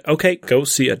say that, okay, go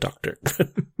see a doctor.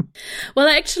 Well,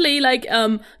 I actually,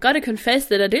 gotta confess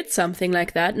that I did something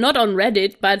like that. Not on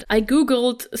Reddit, but I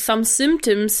Googled some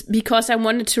symptoms because I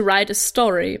wanted to write a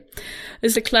story.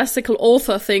 It's a classical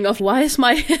author thing of, why is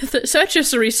my search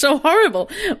history so horrible?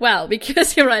 Well,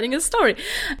 because you're writing a story.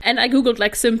 And I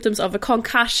Googled, symptoms of a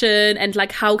concussion and,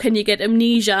 how can you get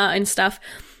amnesia and stuff.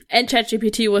 And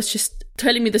ChatGPT was just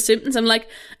telling me the symptoms. I'm like,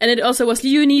 and it also was,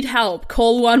 you need help,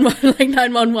 call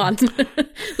 911.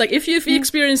 If you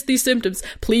experience these symptoms,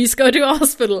 please go to a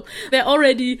hospital. They're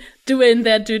already doing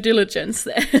their due diligence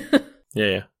there.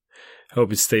 Yeah.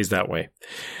 Hope it stays that way.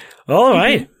 All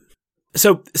right.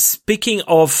 So speaking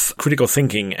of critical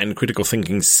thinking and critical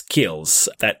thinking skills,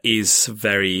 that is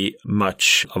very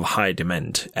much of high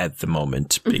demand at the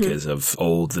moment because of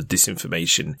all the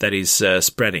disinformation that is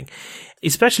spreading.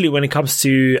 Especially when it comes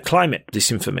to climate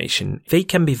disinformation, they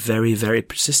can be very, very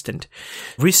persistent.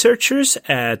 Researchers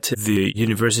at the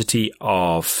University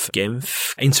of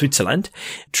Genf in Switzerland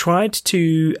tried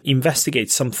to investigate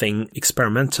something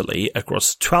experimentally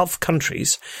across 12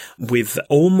 countries with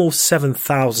almost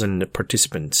 7,000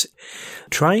 participants,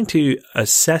 trying to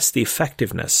assess the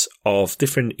effectiveness of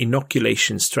different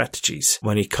inoculation strategies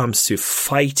when it comes to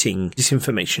fighting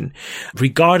disinformation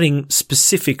regarding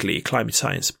specifically climate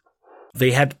science.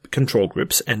 They had control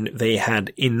groups and they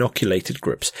had inoculated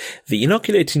groups. The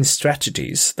inoculating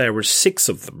strategies, there were 6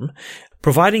 of them,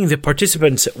 providing the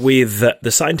participants with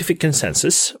the scientific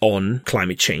consensus on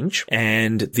climate change.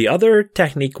 And the other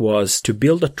technique was to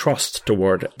build a trust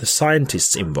toward the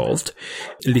scientists involved,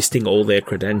 listing all their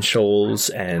credentials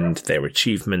and their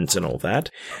achievements and all that.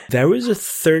 There was a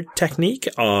third technique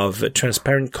of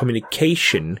transparent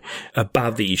communication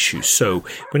about the issue. So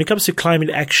when it comes to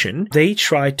climate action, they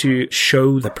try to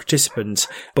show the participants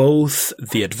both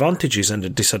the advantages and the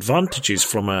disadvantages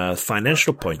from a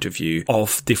financial point of view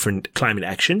of different climate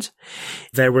actions.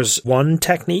 There was one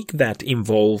technique that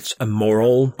involved a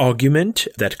moral argument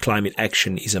that climate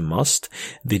action is a must.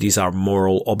 That is our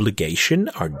moral obligation,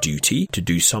 our duty to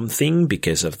do something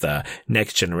because of the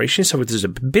next generation. So there's a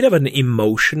bit of an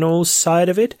emotional side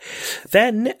of it.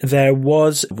 Then there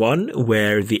was one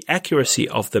where the accuracy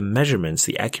of the measurements,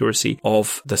 the accuracy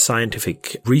of the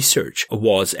scientific research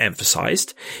was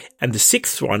emphasized. And the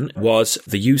 6th one was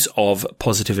the use of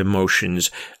positive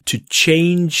emotions to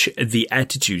change the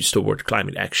attitudes toward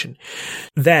climate action.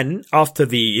 Then, after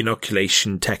the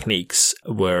inoculation techniques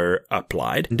were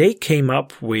applied, they came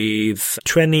up with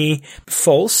 20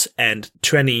 false and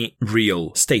 20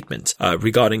 real statements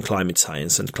regarding climate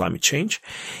science and climate change.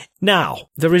 Now,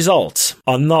 the results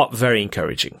are not very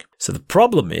encouraging. So the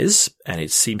problem is, and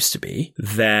it seems to be,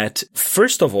 that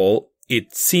first of all,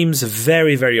 it seems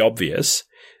very, very obvious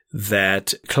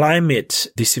that climate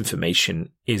disinformation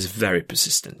is very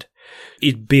persistent.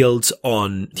 It builds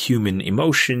on human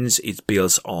emotions. It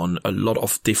builds on a lot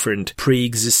of different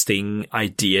pre-existing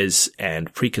ideas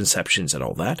and preconceptions and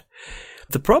all that.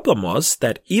 The problem was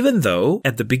that even though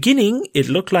at the beginning it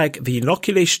looked like the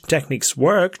inoculation techniques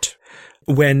worked,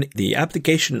 when the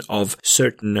application of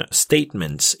certain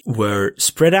statements were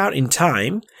spread out in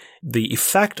time, the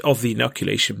effect of the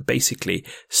inoculation basically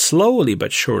slowly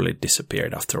but surely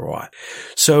disappeared after a while.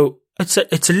 So it's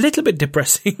a little bit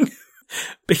depressing.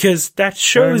 Because that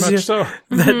shows you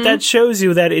that shows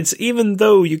you that it's, even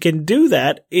though you can do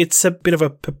that, it's a bit of a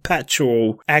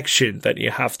perpetual action that you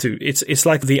have to. It's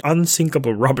like the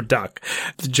unsinkable rubber duck,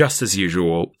 just as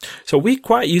usual. So we're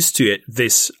quite used to it.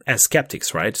 This as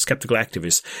skeptics, right? Skeptical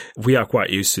activists, we are quite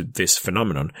used to this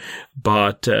phenomenon.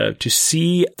 But to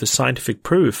see the scientific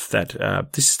proof that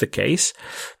this is the case.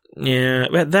 Yeah,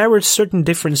 well, there were certain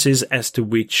differences as to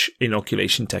which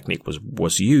inoculation technique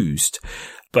was used,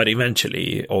 but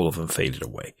eventually all of them faded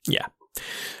away. Yeah.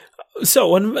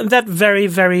 So on that very,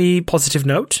 very positive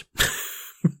note,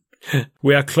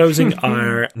 we are closing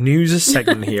our news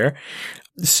segment here.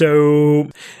 So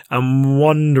I'm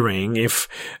wondering if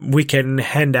we can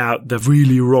hand out the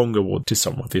really wrong award to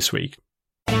someone this week.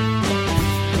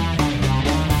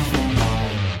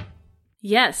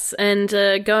 Yes, and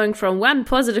going from one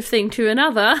positive thing to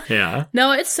another. Yeah.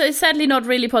 No, it's sadly not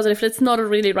really positive. It's not a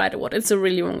really right award. It's a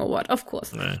really wrong award, of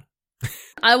course. Yeah.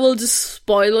 I will just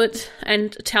spoil it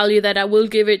and tell you that I will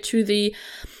give it to the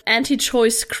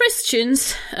anti-choice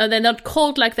Christians. They're not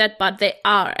called like that, but they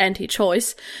are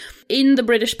anti-choice in the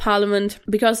British Parliament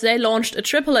because they launched a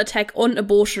triple attack on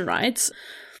abortion rights.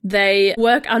 They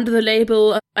work under the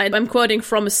label, I'm quoting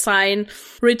from a sign,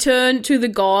 "Return to the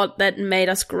God that made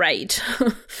us great."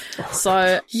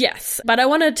 So, yes. But I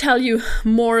want to tell you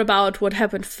more about what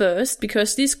happened first,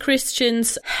 because these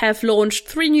Christians have launched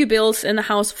 3 new bills in the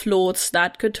House of Lords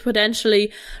that could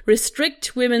potentially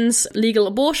restrict women's legal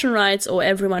abortion rights, or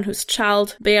everyone who's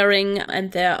childbearing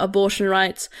and their abortion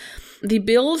rights. The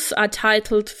bills are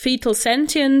titled Fetal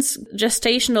Sentience,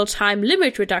 Gestational Time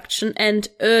Limit Reduction, and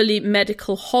Early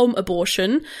Medical Home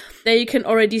Abortion. There you can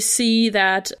already see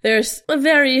that there's a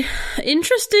very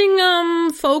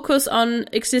interesting focus on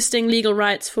existing legal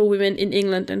rights for women in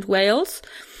England and Wales.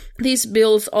 These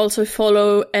bills also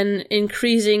follow an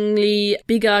increasingly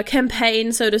bigger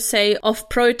campaign, so to say, of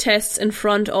protests in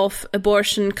front of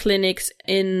abortion clinics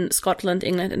in Scotland,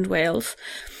 England, and Wales.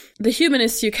 the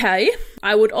Humanists UK,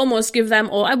 I would almost give them,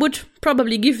 or I would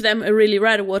probably give them a really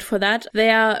red award for that.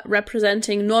 They are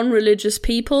representing non-religious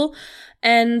people,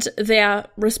 and they are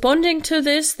responding to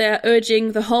this. They are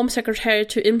urging the Home Secretary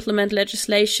to implement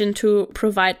legislation to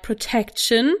provide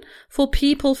protection for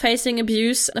people facing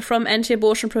abuse from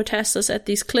anti-abortion protesters at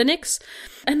these clinics.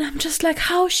 And I'm just like,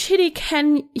 how shitty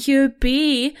can you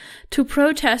be to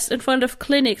protest in front of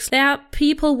clinics? There are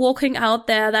people walking out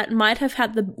there that might have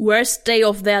had the worst day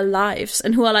of their lives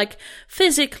and who are like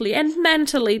physically and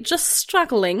mentally just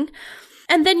struggling.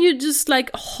 And then you just like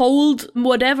hold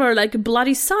whatever, like a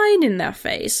bloody sign in their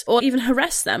face or even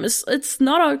harass them. It's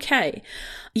not okay.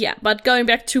 Yeah, but going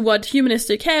back to what Humanists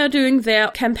UK are doing, they're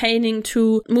campaigning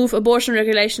to move abortion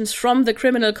regulations from the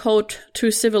criminal code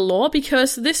to civil law,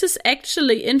 because this is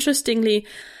actually, interestingly,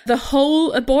 the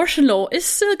whole abortion law is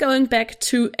still going back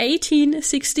to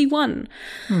 1861.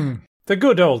 The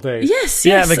good old days. Yes.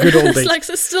 Yeah, the good old days. It's like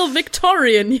it's still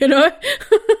Victorian,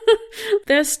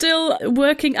 They're still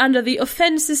working under the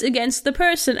Offences Against the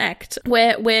Person Act,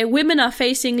 where women are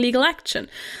facing legal action.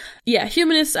 Yeah,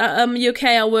 Humanists UK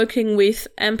are working with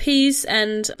MPs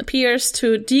and peers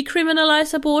to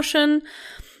decriminalise abortion,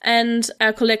 and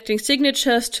are collecting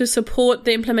signatures to support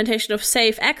the implementation of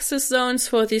safe access zones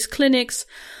for these clinics,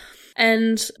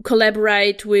 and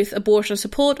collaborate with abortion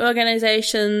support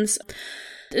organisations.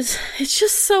 It's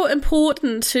just so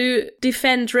important to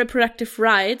defend reproductive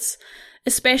rights,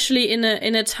 especially in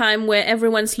a time where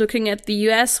everyone's looking at the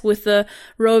US with the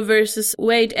Roe versus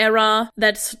Wade era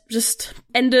that's just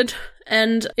ended.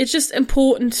 And it's just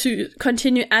important to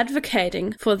continue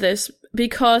advocating for this,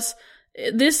 because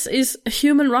this is a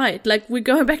human right. Like, we're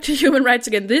going back to human rights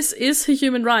again. This is a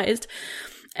human right.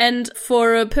 And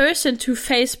for a person to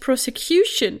face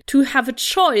prosecution, to have a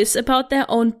choice about their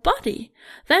own body,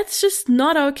 that's just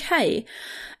not okay.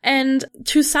 And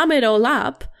to sum it all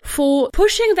up, for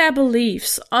pushing their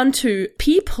beliefs onto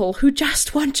people who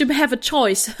just want to have a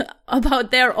choice about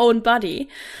their own body,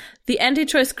 the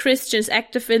anti-choice Christians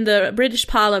active in the British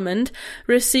Parliament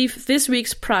receive this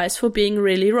week's prize for being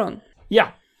really wrong.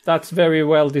 Yeah, that's very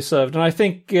well deserved. And I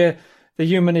think the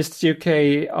Humanists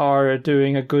UK are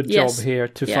doing a good job here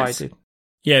to fight it.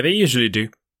 Yeah, they usually do.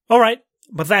 All right.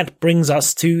 But that brings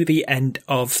us to the end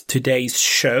of today's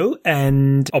show.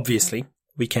 And obviously,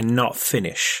 we cannot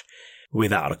finish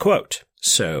without a quote.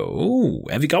 So,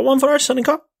 have you got one for us,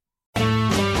 Annika?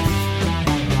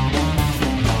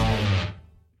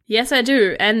 Yes, I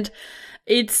do. And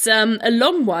it's a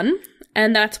long one.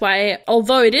 And that's why,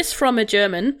 although it is from a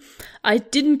German, I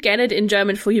didn't get it in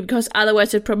German for you, because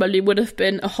otherwise it probably would have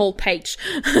been a whole page.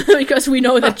 Because we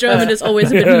know that German is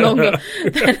always a bit longer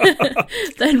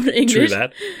than English. True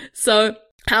that. So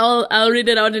I'll read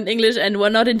it out in English and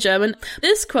one not in German.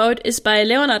 This quote is by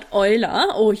Leonhard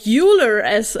Euler, or Euler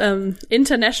as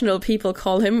international people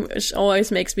call him, which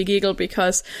always makes me giggle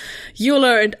because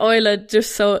Euler and Euler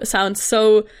just sound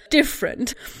so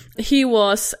different. He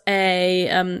was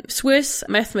a Swiss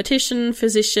mathematician,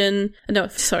 physicist,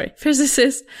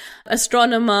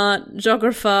 astronomer,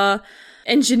 geographer,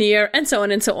 engineer, and so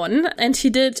on and so on. And he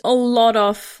did a lot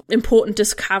of important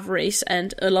discoveries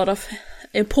and a lot of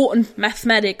important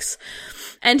mathematics.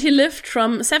 And he lived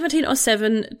from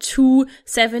 1707 to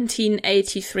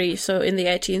 1783, so in the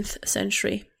 18th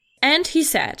century. And he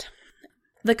said,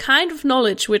 "The kind of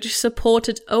knowledge which is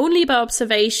supported only by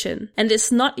observation and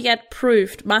is not yet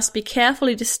proved must be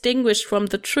carefully distinguished from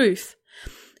the truth.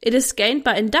 It is gained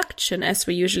by induction, as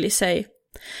we usually say.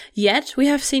 Yet we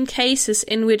have seen cases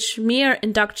in which mere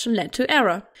induction led to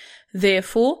error.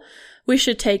 Therefore, we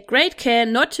should take great care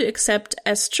not to accept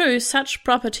as true such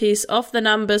properties of the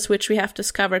numbers which we have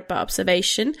discovered by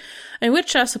observation and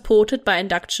which are supported by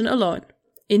induction alone.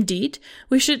 Indeed,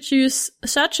 we should use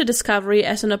such a discovery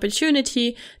as an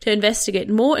opportunity to investigate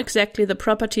more exactly the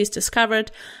properties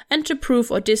discovered and to prove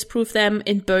or disprove them.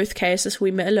 In both cases, we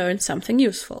may learn something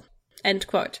useful." End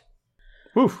quote.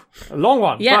 Oof, a long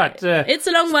one. Yeah, but, it's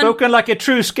a long one. Spoken like a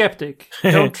true skeptic.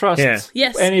 Don't trust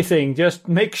anything. Just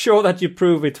make sure that you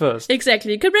prove it first.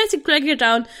 Exactly. You could basically break it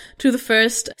down to the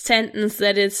first sentence,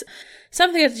 that it's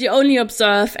something that you only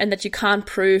observe and that you can't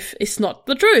prove is not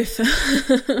the truth.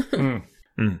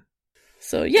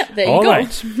 So yeah, there you go.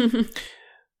 Right.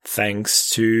 Thanks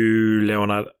to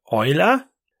Leonhard Euler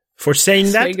for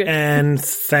saying that, and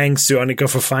thanks to Annika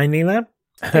for finding that.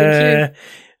 Thank you.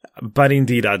 But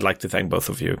indeed, I'd like to thank both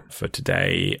of you for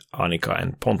today, Annika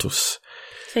and Pontus.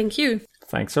 Thank you.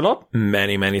 Thanks a lot.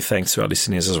 Many, many thanks to our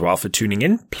listeners as well for tuning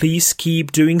in. Please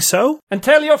keep doing so. And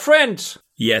tell your friends.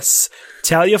 Yes.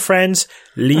 Tell your friends,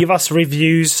 leave us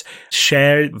reviews,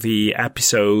 share the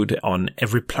episode on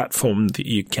every platform that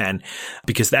you can,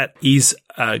 because that is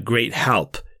a great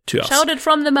help to us. Shout it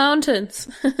from the mountains.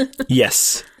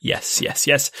 Yes.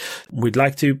 We'd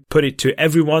like to put it to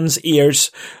everyone's ears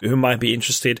who might be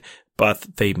interested, but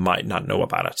they might not know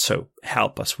about it. So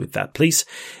help us with that, please.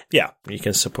 Yeah, you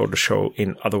can support the show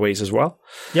in other ways as well.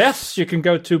 Yes, you can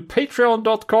go to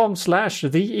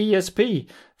patreon.com/TheESP.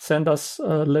 Send us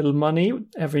a little money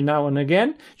every now and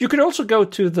again. You could also go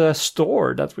to the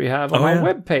store that we have on our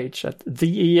webpage at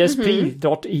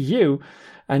theesp.eu.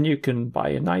 And you can buy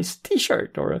a nice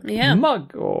t-shirt or a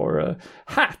mug or a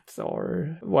hat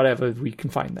or whatever we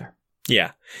can find there.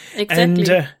 Yeah. Exactly.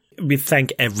 And we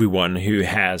thank everyone who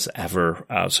has ever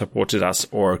supported us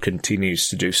or continues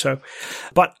to do so.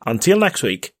 But until next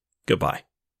week, goodbye.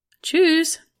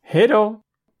 Tschüss. Hej då.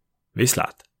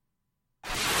 Vislat.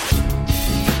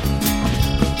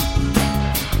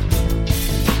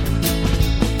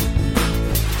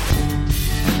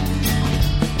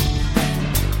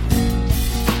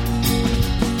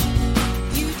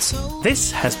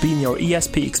 This has been your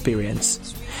ESP experience.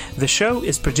 The show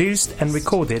is produced and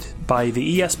recorded by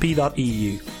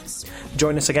TheESP.eu.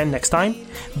 Join us again next time,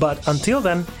 but until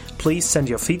then, please send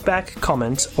your feedback,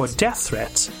 comments, or death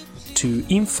threats to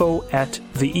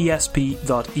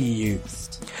info@theesp.eu.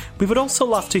 We would also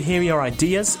love to hear your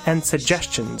ideas and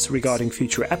suggestions regarding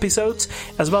future episodes,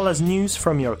 as well as news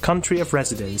from your country of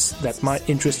residence that might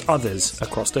interest others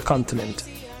across the continent.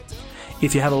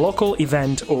 If you have a local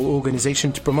event or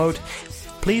organization to promote,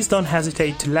 please don't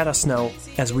hesitate to let us know,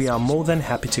 as we are more than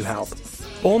happy to help.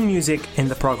 All music in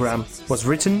the program was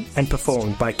written and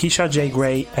performed by Keisha J.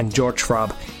 Gray and George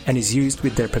Schwab and is used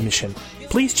with their permission.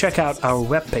 Please check out our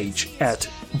webpage at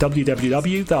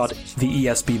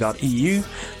www.theesp.eu,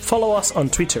 follow us on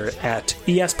Twitter at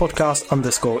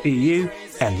espodcast_EU,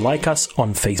 and like us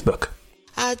on Facebook.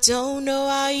 I don't know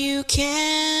how you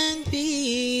can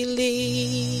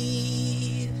believe.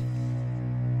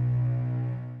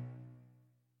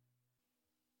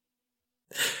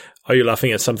 Are you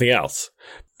laughing at something else?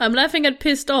 I'm laughing at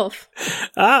pissed off.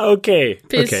 Okay.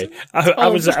 Pissed Okay. I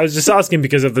was just asking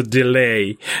because of the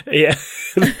delay. Yeah.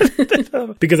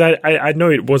 Because I know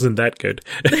it wasn't that good.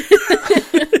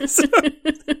 So,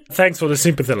 thanks for the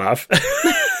sympathy laugh.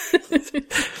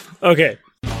 Okay.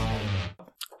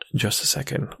 Just a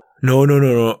second. No.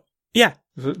 Yeah.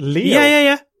 Leo?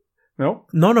 Yeah. No?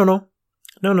 No.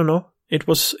 It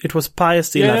was Pius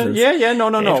the 11th. Yeah.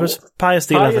 No. It was Pius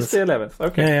the 11th. Pius the 11th.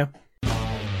 Okay. Yeah.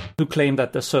 To claim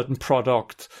that a certain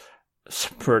product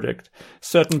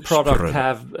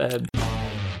have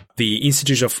the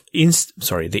Institute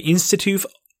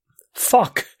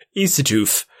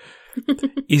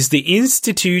is the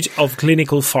Institute of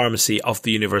Clinical Pharmacy of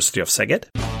the University of Szeged.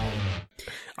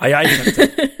 Aye,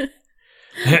 Captain.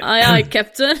 Aye,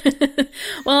 Captain.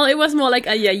 Well, it was more like,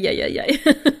 yeah. Yeah,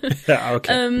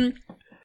 okay.